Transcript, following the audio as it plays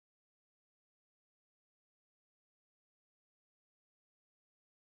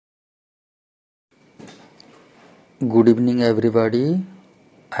Good evening, everybody.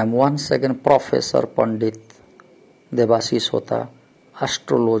 I am once again Professor Pandit Debashish Hota,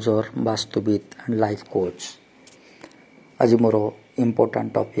 astrologer, vastuvid and life coach. आज मोर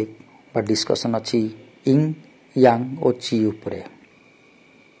important topic बा discussion अच्छी इंग यांग और ची उपरे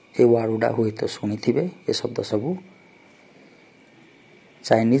ए वार्ड गुड़ा हुए तो शुणी थे ए शब्द सबू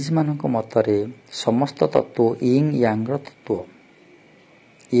चाइनीज मानक मतरे समस्त तत्व इंग यांग तत्व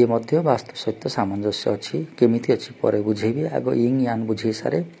ये मध्य वास्तु सहित सामंजस्य अच्छी केमिति अच्छी पर बुझेबी आग इंग यांग बुझे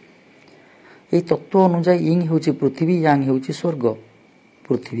सारे ये तत्व अनुसार इंग होची पृथ्वी यांग होची स्वर्ग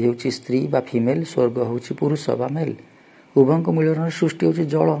पृथ्वी होची स्त्री बा फीमेल स्वर्ग होची पुरुष बा मेल उभयक मिलन सृष्टि होची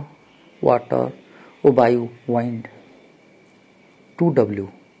जल वाटर और वायु wind 2W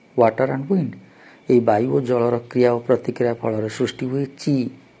water and wind ये वायु और जलर क्रिया और प्रतिक्रिया फल सृष्टि हुए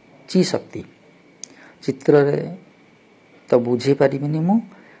ची शक्ति चित्र रे तो बुझे पारिबिनी मु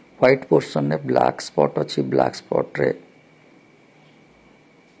व्हाइट पोर्शन ने ब्लैक स्पॉट अच्छी ब्लैक स्पॉट रे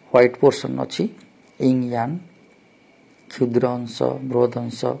व्हाइट पोर्शन अच्छी इंग यांग क्षुद्र अंश बृहद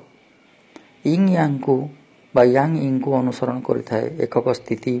अंश इंग यांग को बा यांग इंग को अनुसरण करिथाए एकक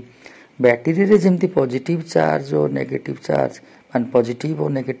स्थिति बैटरी रे जेमती पॉजिटिव चार्ज और नेगेटिव चार्ज मान पॉजिटिव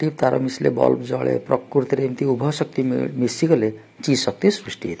और नेगेटिव तार मिसले बल्ब जले प्रकृति रे एमती उभय शक्ति मिसी गले ची शक्ति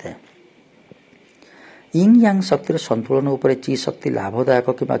सृष्टि होता इंग यांग शक्तिर संतुलन उपरे ची शक्ति लाभदायक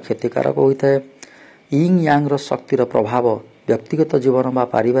किंवा क्षतिकारक होता है इंग यांग रो शक्तिर प्रभाव व्यक्तिगत जीवन बा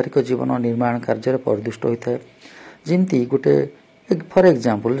पारिवारिक जीवन निर्माण कार्य परिदृष्ट होता है जेमती गोटे फॉर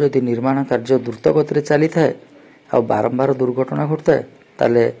एग्जांपल जदि निर्माण कार्य द्रुत गति चली थाए आ बारंबार दुर्घटना घटता है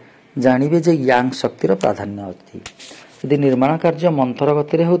ताले जानिबे जे यांग शक्तिर प्राधान्य अछि यदि निर्माण कार्य मंथर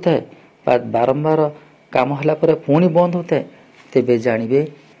गति रे होता है बारंबार काम हला पर पुणी बंद होता है तेबे जानिबे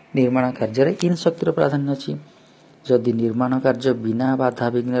निर्माण कार्य रे इन शक्तिर प्राधान्य अछि जदि निर्माण कार्य बिना बाधा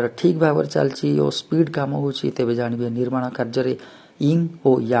विघ्न ठीक भाव चलछि और स्पीड काम होछि तेबे जानिबे निर्माण कार्य रे इंग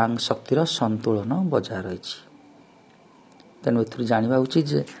और यांग शक्तिर संतुलन बजाय रहिछि तेणु एथुर जानिबा उचित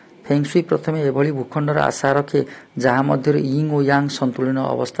जे फेंगशुई प्रथमे एभली भूखंडर आशा रखे जहाँ मध्य इंग और यांग संतुलन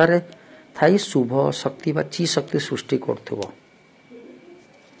अवस्था रे थाई शुभ शक्ति बा ची शक्ति सृष्टि करथबो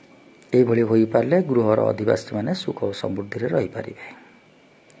एभली होई पारले गृहर अधिवासी माने सुख और समृद्धि रे रहि पारिबे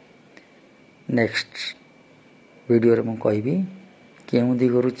नेक्स्ट वीडियो रे मु कहबी केउ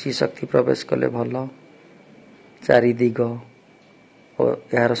दिगरु ची शक्ति प्रवेश कले भल चारि दिग और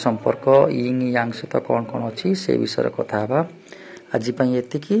यार संपर्क इंग यांग सहित कौन कौन अच्छी से विषय कथा हवा आज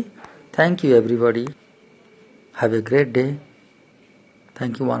एतिकी thank you everybody have a great day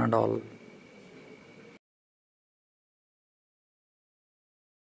thank you one and all.